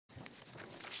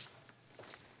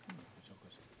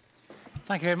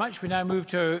Thank you very much. We now move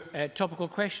to topical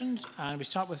questions, and we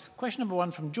start with question number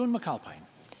 1 from Joan McAlpine.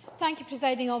 Thank you,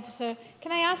 Presiding Officer.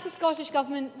 Can I ask the Scottish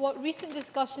Government what recent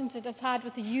discussions it has had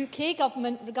with the UK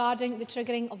Government regarding the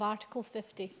triggering of Article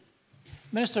 50?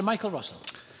 Minister Michael Russell.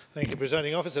 Thank you,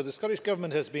 Presiding Officer. The Scottish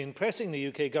Government has been pressing the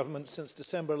UK Government since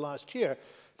December last year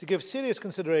to give serious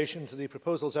consideration to the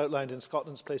proposals outlined in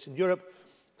Scotland's place in Europe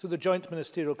through the Joint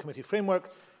Ministerial Committee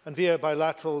framework and via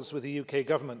bilaterals with the UK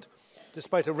Government.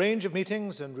 Despite a range of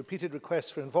meetings and repeated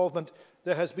requests for involvement,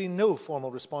 there has been no formal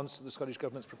response to the Scottish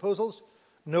Government's proposals,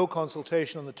 no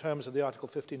consultation on the terms of the Article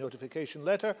 50 notification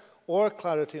letter or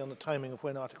clarity on the timing of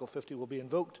when Article 50 will be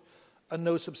invoked, and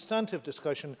no substantive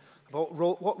discussion about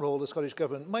what role the Scottish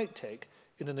Government might take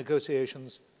in the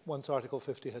negotiations once Article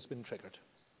 50 has been triggered.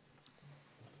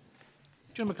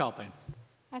 Joan McAlpine.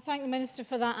 I thank the Minister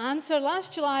for that answer.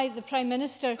 Last July, the Prime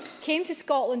Minister came to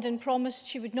Scotland and promised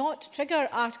she would not trigger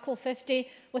Article 50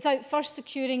 without first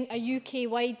securing a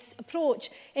UK-wide approach.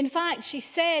 In fact, she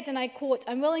said, and I quote,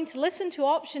 "I'm willing to listen to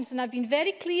options, and I've been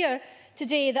very clear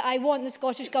today that I want the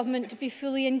Scottish Government to be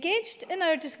fully engaged in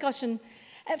our discussion."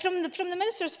 From the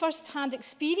Minister's first-hand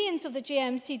experience of the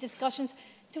JMC discussions,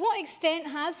 to what extent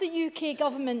has the UK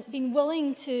Government been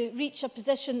willing to reach a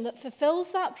position that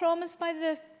fulfils that promise by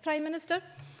the Prime Minister?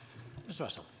 Mr.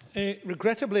 Russell.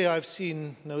 Regrettably, I've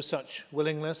seen no such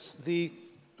willingness. The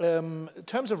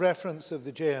terms of reference of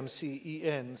the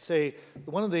JMC-EN say that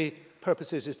one of the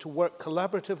purposes is to work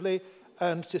collaboratively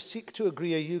and to seek to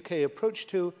agree a UK approach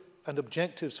to and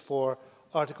objectives for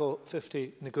Article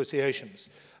 50 negotiations.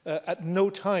 At no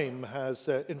time has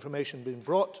information been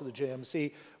brought to the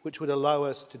JMC which would allow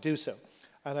us to do so.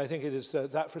 And I think it is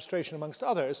that frustration, amongst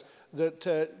others,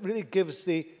 that really gives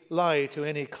the lie to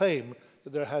any claim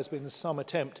that there has been some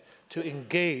attempt to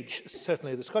engage,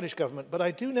 certainly the Scottish Government. But I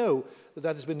do know that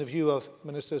that has been the view of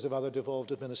ministers of other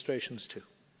devolved administrations too.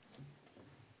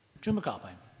 Joan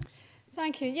McAlpine.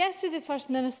 Thank you. Yesterday, the First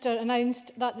Minister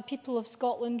announced that the people of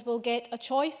Scotland will get a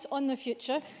choice on their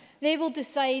future. They will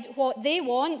decide what they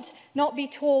want, not be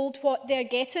told what they're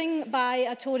getting by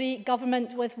a Tory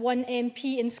government with one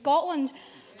MP in Scotland.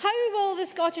 How will the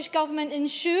Scottish Government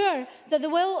ensure that the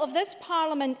will of this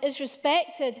Parliament is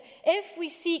respected if we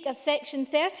seek a Section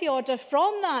 30 order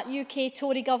from that UK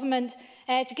Tory Government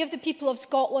to give the people of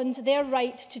Scotland their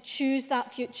right to choose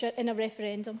that future in a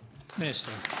referendum?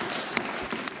 Minister.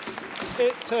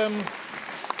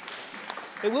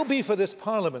 It will be for this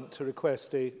Parliament to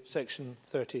request a Section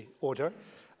 30 order,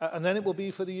 and then it will be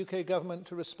for the UK Government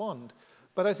to respond.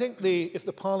 But I think if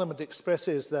the Parliament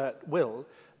expresses that will,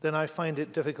 then I find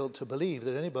it difficult to believe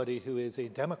that anybody who is a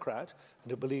Democrat and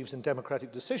who believes in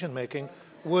democratic decision-making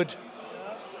would...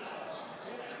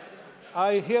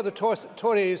 I hear the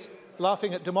Tories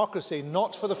laughing at democracy,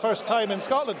 not for the first time in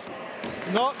Scotland.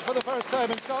 Not for the first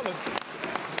time in Scotland.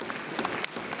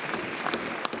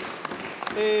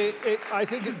 I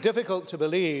think it's difficult to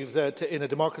believe that in a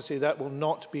democracy that will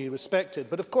not be respected.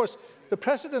 But of course, the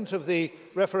precedent of the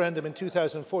referendum in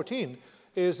 2014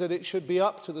 is that it should be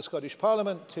up to the Scottish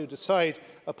Parliament to decide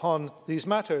upon these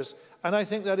matters. And I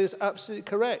think that is absolutely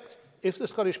correct. If the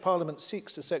Scottish Parliament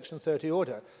seeks a Section 30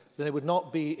 order, then it would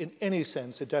not be in any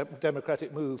sense a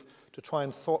democratic move to try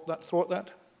and thwart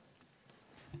that.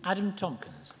 Adam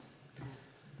Tompkins.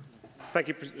 Thank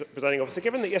you, Presiding Officer.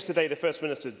 Given that yesterday the First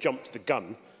Minister jumped the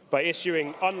gun by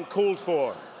issuing uncalled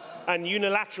for and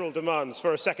unilateral demands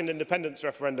for a second independence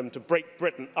referendum to break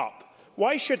Britain up,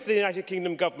 why should the United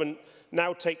Kingdom Government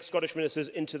now take Scottish ministers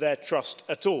into their trust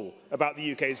at all about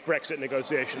the UK's Brexit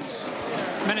negotiations?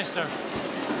 Minister.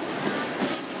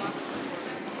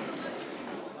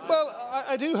 Well,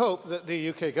 I do hope that the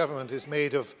UK Government is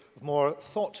made of more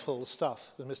thoughtful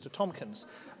stuff than Mr Tompkins.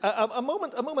 A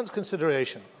moment's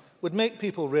consideration would make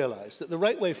people realise that the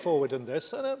right way forward in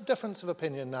this, and a difference of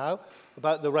opinion now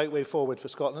about the right way forward for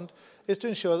Scotland, is to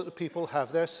ensure that the people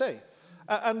have their say.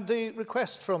 And the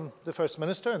request from the First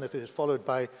Minister, and if it is followed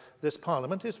by this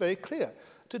Parliament, is very clear,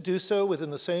 to do so within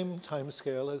the same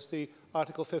timescale as the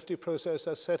Article 50 process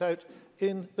as set out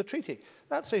in the treaty.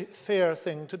 That's a fair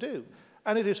thing to do.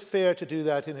 And it is fair to do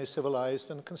that in a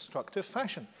civilised and constructive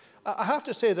fashion. I have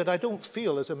to say that I don't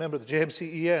feel, as a member of the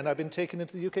JMC-EN, I've been taken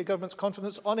into the UK Government's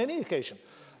confidence on any occasion.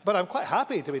 But I'm quite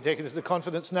happy to be taken into the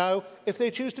confidence now if they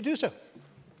choose to do so.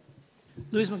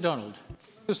 Lewis MacDonald.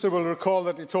 The Minister will recall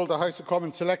that he told the House of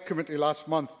Commons Select Committee last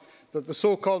month that the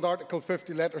so-called Article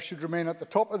 50 letter should remain at the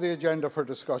top of the agenda for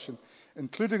discussion,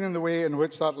 including in the way in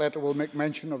which that letter will make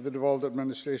mention of the devolved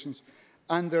administrations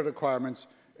and their requirements,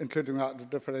 including that of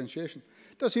differentiation.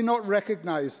 Does he not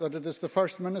recognise that it is the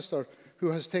First Minister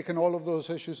who has taken all of those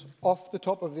issues off the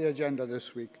top of the agenda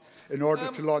this week in order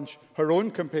to launch her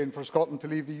own campaign for Scotland to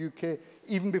leave the UK,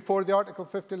 even before the Article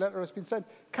 50 letter has been sent.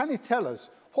 Can you tell us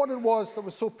what it was that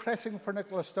was so pressing for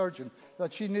Nicola Sturgeon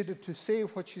that she needed to say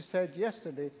what she said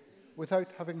yesterday without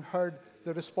having heard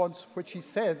the response which he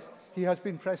says he has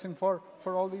been pressing for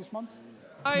all these months?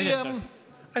 I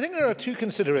think there are two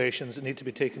considerations that need to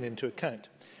be taken into account.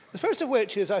 The first of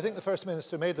which is, I think the First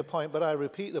Minister made the point, but I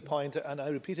repeat the point, and I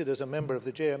repeat it as a member of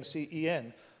the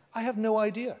JMC-EN. I have no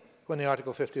idea when the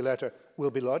Article 50 letter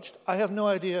will be lodged. I have no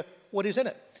idea what is in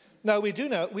it. Now, we do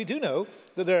know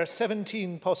that there are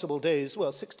 17 possible days,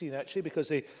 well, 16 actually, because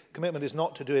the commitment is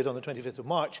not to do it on the 25th of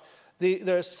March.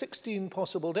 There are 16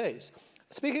 possible days.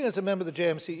 Speaking as a member of the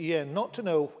JMC-EN, not to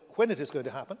know when it is going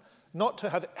to happen, not to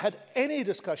have had any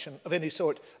discussion of any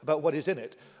sort about what is in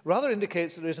it, rather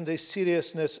indicates that there isn't a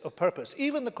seriousness of purpose.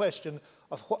 Even the question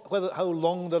of how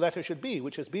long the letter should be,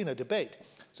 which has been a debate.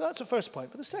 So that's the first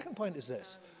point. But the second point is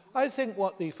this. I think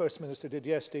what the First Minister did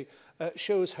yesterday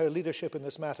shows her leadership in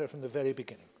this matter from the very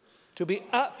beginning. To be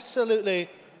absolutely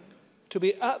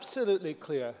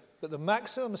clear that the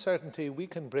maximum certainty we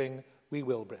can bring, we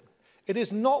will bring. It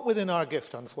is not within our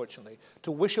gift, unfortunately,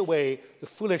 to wish away the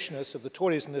foolishness of the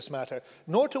Tories in this matter,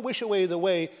 nor to wish away the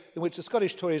way in which the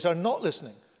Scottish Tories are not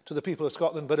listening to the people of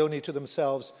Scotland, but only to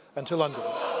themselves and to London.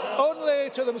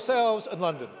 Only to themselves and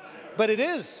London. But it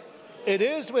is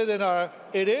within our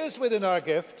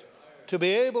gift to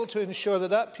be able to ensure that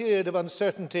that period of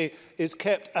uncertainty is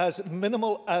kept as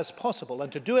minimal as possible,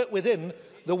 and to do it within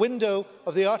the window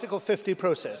of the Article 50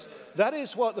 process. That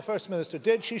is what the First Minister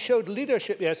did. She showed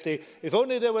leadership yesterday. If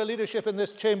only there were leadership in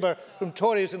this chamber from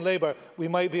Tories and Labour, we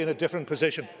might be in a different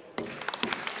position.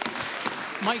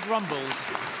 Mike Rumbles.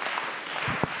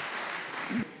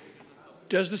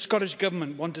 Does the Scottish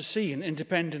Government want to see an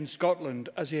independent Scotland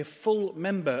as a full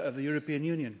member of the European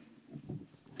Union?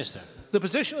 Yes, sir. The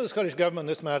position of the Scottish Government on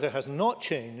this matter has not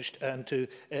changed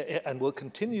and will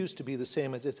continue to be the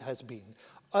same as it has been.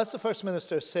 As the First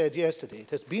Minister said yesterday, it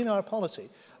has been our policy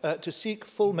to seek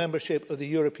full membership of the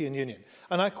European Union.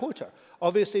 And I quote her,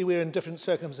 obviously we're in different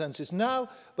circumstances now,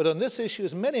 but on this issue,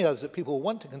 as many others that people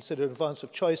want to consider in advance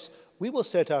of choice, we will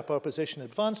set up our position in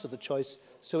advance of the choice,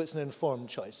 so it's an informed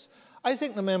choice. I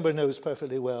think the member knows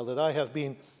perfectly well that I have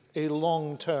been a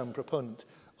long-term proponent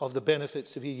of the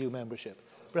benefits of EU membership.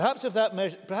 Perhaps if that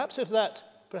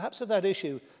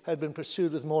issue had been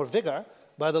pursued with more vigour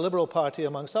by the Liberal Party,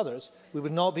 amongst others, we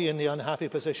would not be in the unhappy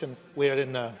position we are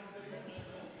in now.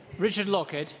 Richard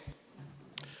Lockhead.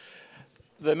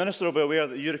 The Minister will be aware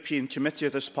that the European Committee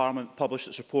of this Parliament published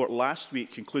its report last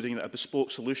week, concluding that a bespoke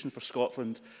solution for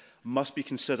Scotland must be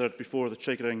considered before the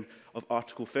triggering of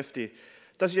Article 50.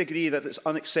 Does he agree that it's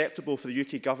unacceptable for the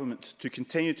UK Government to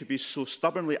continue to be so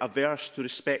stubbornly averse to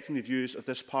respecting the views of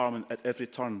this Parliament at every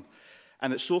turn,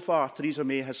 and that so far Theresa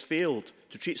May has failed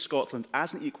to treat Scotland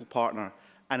as an equal partner,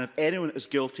 and if anyone is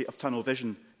guilty of tunnel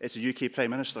vision, it's the UK Prime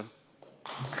Minister?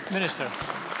 Minister.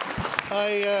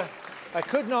 I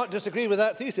could not disagree with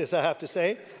that thesis, I have to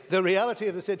say. The reality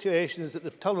of the situation is that the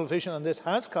tunnel vision on this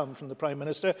has come from the Prime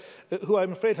Minister, who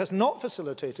I'm afraid has not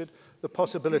facilitated the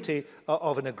possibility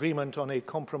of an agreement on a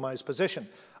compromise position.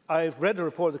 I've read the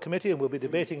report of the committee and we'll be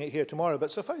debating it here tomorrow,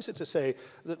 but suffice it to say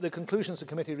that the conclusions the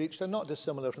committee reached are not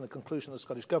dissimilar from the conclusion the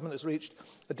Scottish Government has reached.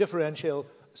 A differential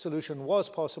solution was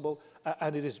possible,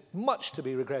 and it is much to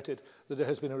be regretted that there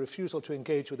has been a refusal to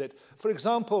engage with it. For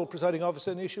example, presiding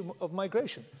officer, an issue of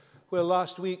migration, where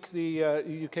last week the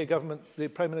UK Government, the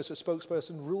Prime Minister's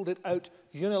spokesperson, ruled it out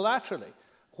unilaterally,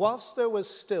 whilst there was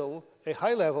still a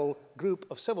high-level group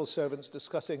of civil servants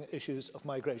discussing issues of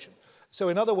migration. So,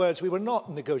 in other words, we were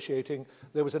not negotiating.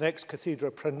 There was an ex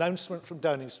cathedra pronouncement from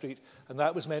Downing Street, and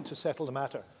that was meant to settle the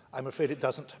matter. I'm afraid it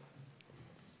doesn't.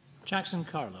 Jackson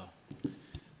Carlow.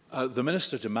 The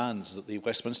Minister demands that the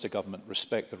Westminster Government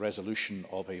respect the resolution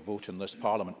of a vote in this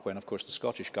Parliament when, of course, the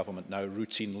Scottish Government now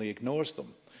routinely ignores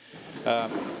them.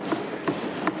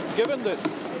 Given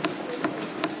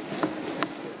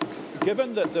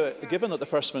that the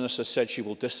First Minister said she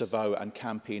will disavow and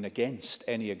campaign against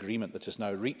any agreement that is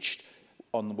now reached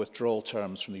on the withdrawal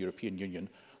terms from the European Union,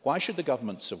 why should the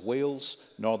governments of Wales,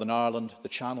 Northern Ireland, the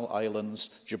Channel Islands,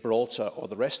 Gibraltar or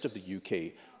the rest of the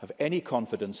UK have any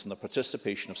confidence in the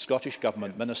participation of Scottish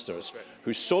Government ministers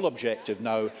whose sole objective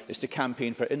now is to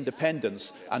campaign for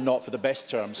independence and not for the best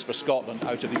terms for Scotland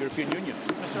out of the European Union?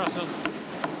 Mr. Russell.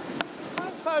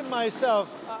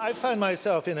 I find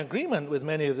myself in agreement with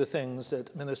many of the things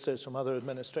that ministers from other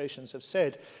administrations have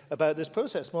said about this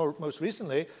process. Most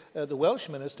recently, the Welsh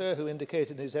minister, who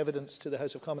indicated in his evidence to the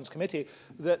House of Commons Committee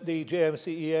that the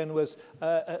JMCEN was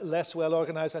less well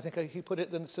organised, I think he put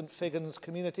it, than St Figgins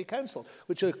Community Council,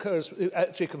 which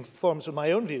actually conforms with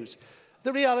my own views.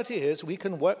 The reality is we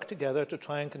can work together to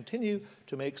try and continue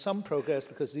to make some progress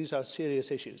because these are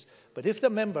serious issues. But if the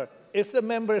member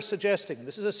is suggesting, and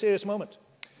this is a serious moment,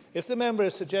 if the member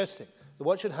is suggesting that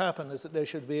what should happen is that there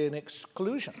should be an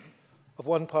exclusion of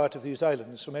one part of these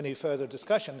islands from any further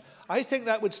discussion, I think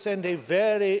that would send a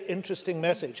very interesting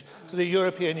message to the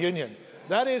European Union.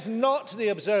 That is not the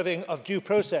observing of due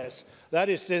process. That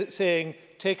is saying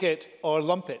take it or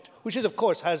lump it, which is, of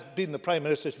course, has been the Prime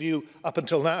Minister's view up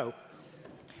until now.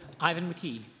 Ivan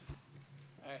McKee.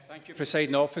 Thank you,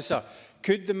 Presiding Officer.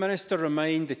 Could the Minister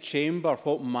remind the Chamber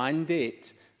what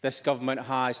mandate this government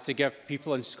has to give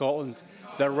people in Scotland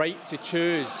the right to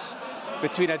choose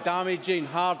between a damaging,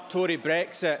 hard Tory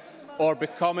Brexit or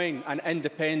becoming an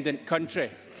independent country?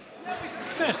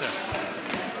 Minister.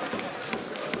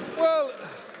 Well,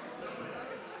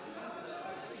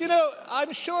 you know,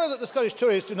 I'm sure that the Scottish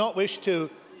Tories do not wish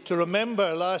to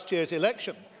remember last year's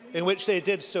election in which they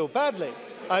did so badly.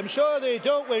 I'm sure they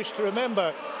don't wish to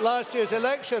remember last year's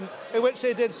election in which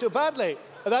they did so badly.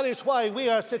 And that is why we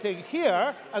are sitting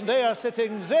here and they are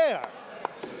sitting there.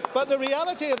 But the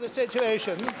reality of the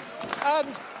situation, and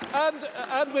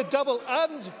with double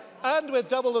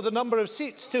of the number of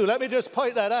seats too, let me just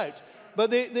point that out. But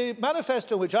the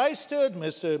manifesto which I stood,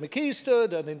 Mr McKee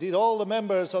stood, and indeed all the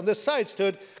members on this side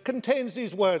stood, contains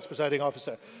these words, Presiding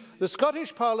Officer. The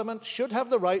Scottish Parliament should have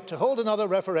the right to hold another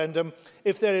referendum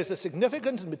if there is a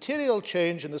significant and material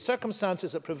change in the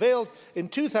circumstances that prevailed in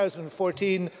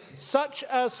 2014, such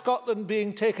as Scotland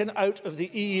being taken out of the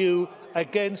EU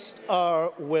against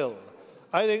our will.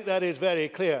 I think that is very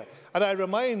clear. And I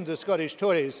remind the Scottish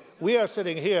Tories, we are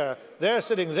sitting here, they're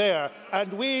sitting there,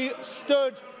 and we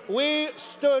stood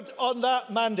on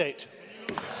that mandate.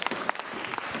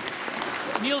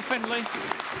 Neil Findlay.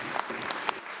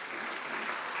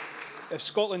 If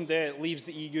Scotland leaves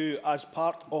the EU as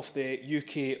part of the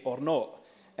UK or not,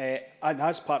 and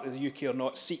as part of the UK or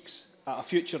not, seeks at a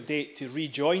future date to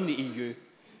rejoin the EU,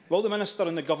 will the Minister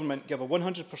and the Government give a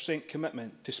 100%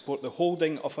 commitment to support the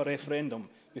holding of a referendum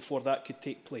before that could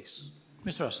take place?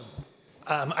 Mr Russell.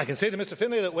 I can say to Mr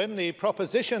Findlay that when the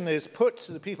proposition is put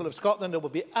to the people of Scotland, there will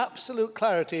be absolute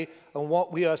clarity on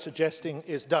what we are suggesting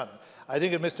is done. I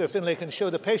think if Mr Findlay can show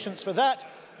the patience for that,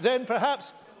 then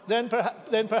perhaps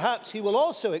he will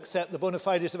also accept the bona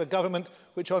fides of a government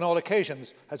which on all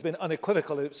occasions has been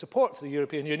unequivocal in its support for the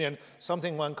European Union,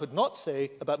 something one could not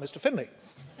say about Mr Findlay.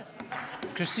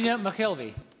 Christina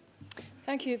McKelvey.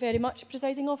 Thank you very much,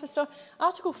 Presiding Officer.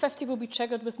 Article 50 will be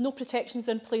triggered with no protections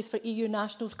in place for EU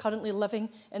nationals currently living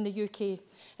in the UK.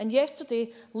 And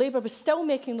yesterday, Labour was still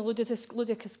making the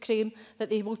ludicrous claim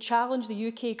that they will challenge the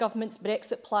UK government's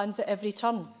Brexit plans at every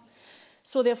turn.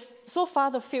 So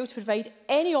far, they've failed to provide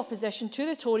any opposition to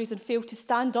the Tories and failed to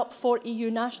stand up for EU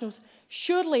nationals.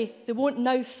 Surely they won't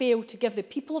now fail to give the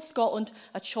people of Scotland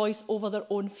a choice over their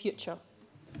own future.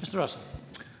 Mr Russell.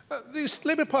 The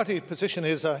Labour Party position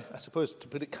is, I suppose, to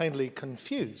put it kindly,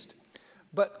 confused.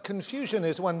 But confusion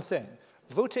is one thing.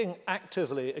 Voting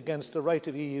actively against the right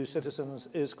of EU citizens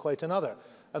is quite another.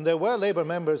 And there were Labour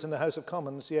members in the House of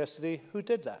Commons yesterday who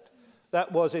did that. That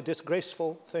was a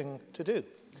disgraceful thing to do.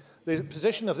 The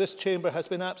position of this chamber has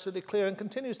been absolutely clear and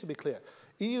continues to be clear.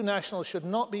 EU nationals should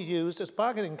not be used as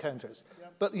bargaining counters.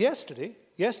 But yesterday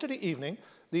evening,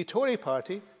 the Tory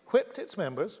party whipped its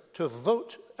members to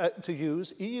vote to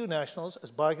use EU nationals as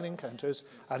bargaining counters,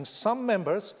 and some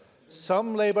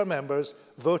Labour members,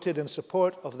 voted in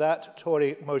support of that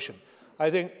Tory motion.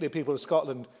 I think the people of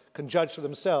Scotland can judge for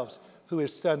themselves who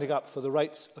is standing up for the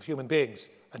rights of human beings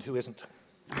and who isn't.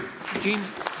 James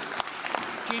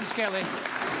Kelly.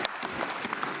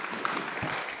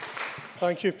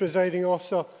 Thank you, Presiding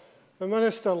Officer. The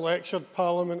Minister lectured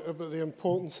Parliament about the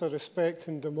importance of respect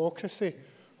and democracy.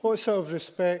 What sort of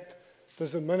respect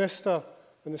does the Minister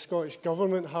and the Scottish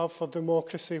Government have for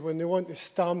democracy when they want to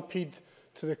stampede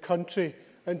to the country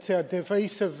into a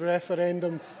divisive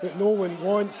referendum that no one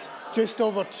wants, just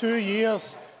over 2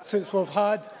 years since we've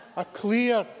had a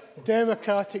clear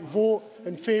democratic vote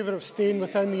in favour of staying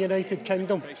within the United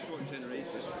Kingdom?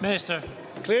 Minister.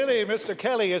 Clearly, Mr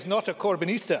Kelly is not a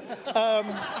Corbynista.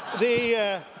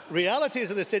 realities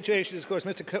of the situation is, of course,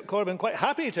 Mr Corbyn quite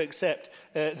happy to accept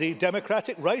the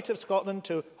democratic right of Scotland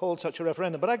to hold such a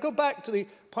referendum. But I go back to the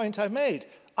point I made.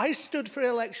 I stood for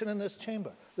election in this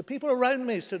chamber. The people around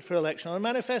me stood for election on a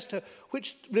manifesto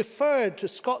which referred to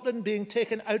Scotland being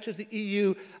taken out of the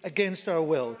EU against our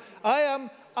will. I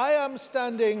am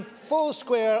standing full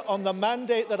square on the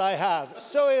mandate that I have.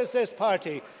 So is this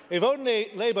party. If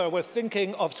only Labour were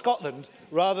thinking of Scotland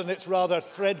rather than its rather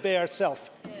threadbare self.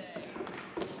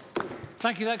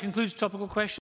 Thank you. That concludes topical questions.